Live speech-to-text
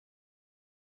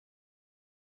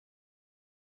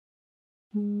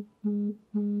Hello? Hey,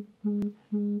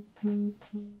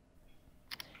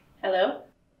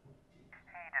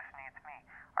 Destiny, it's me.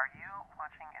 Are you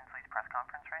watching Inslee's press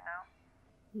conference right now?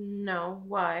 No,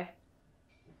 why?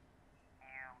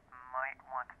 You might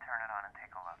want to turn it on and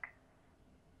take a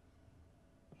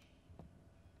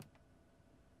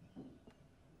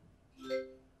look.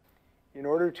 In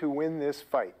order to win this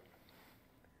fight.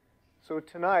 So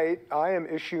tonight, I am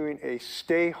issuing a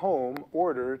stay-home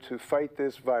order to fight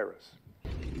this virus.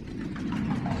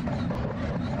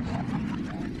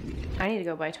 I need to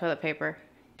go buy toilet paper.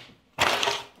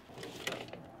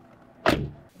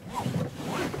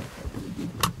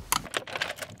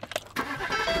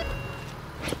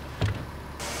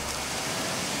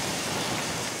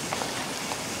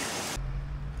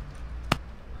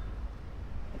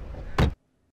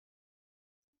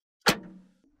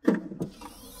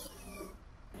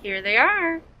 Here they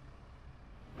are.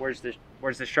 Where's the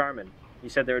Charmin? You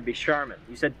said there would be Charmin.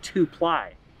 You said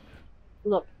 2-ply.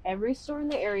 Look, every store in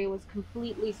the area was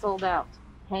completely sold out.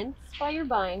 Hence why you're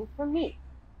buying from me.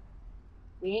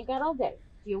 We ain't got all day.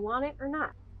 Do you want it or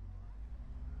not?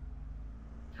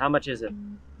 How much is it?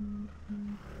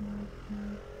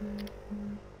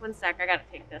 1 sec, I gotta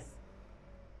take this.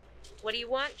 What do you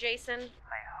want, Jason?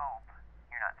 I hope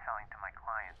you're not selling to my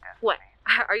client, Destiny. What?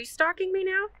 Are you stalking me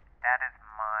now? That is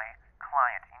my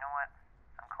client. You know what?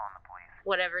 I'm calling the police.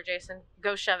 Whatever, Jason.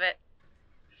 Go shove it.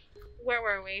 Where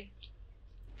were we?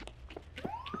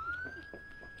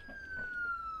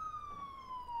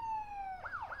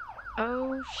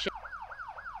 Oh, shit.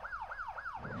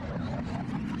 Hey,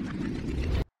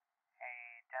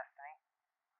 Destiny?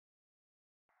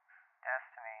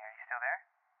 Destiny, are you still there?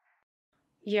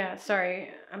 Yeah,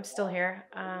 sorry. I'm still here.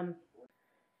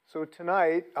 So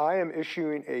tonight, I am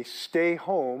issuing a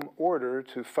stay-home order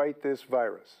to fight this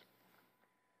virus.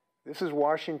 This is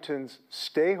Washington's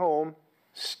stay home,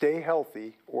 stay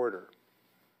healthy order.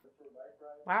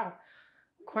 Wow.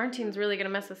 Quarantine's really gonna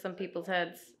mess with some people's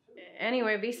heads.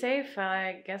 Anyway, be safe.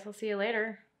 I guess I'll see you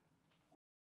later.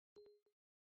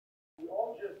 We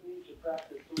all just need to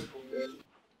practice social distancing.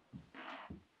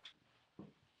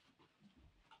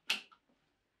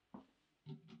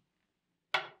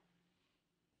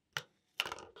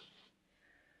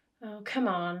 Oh, come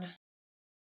on.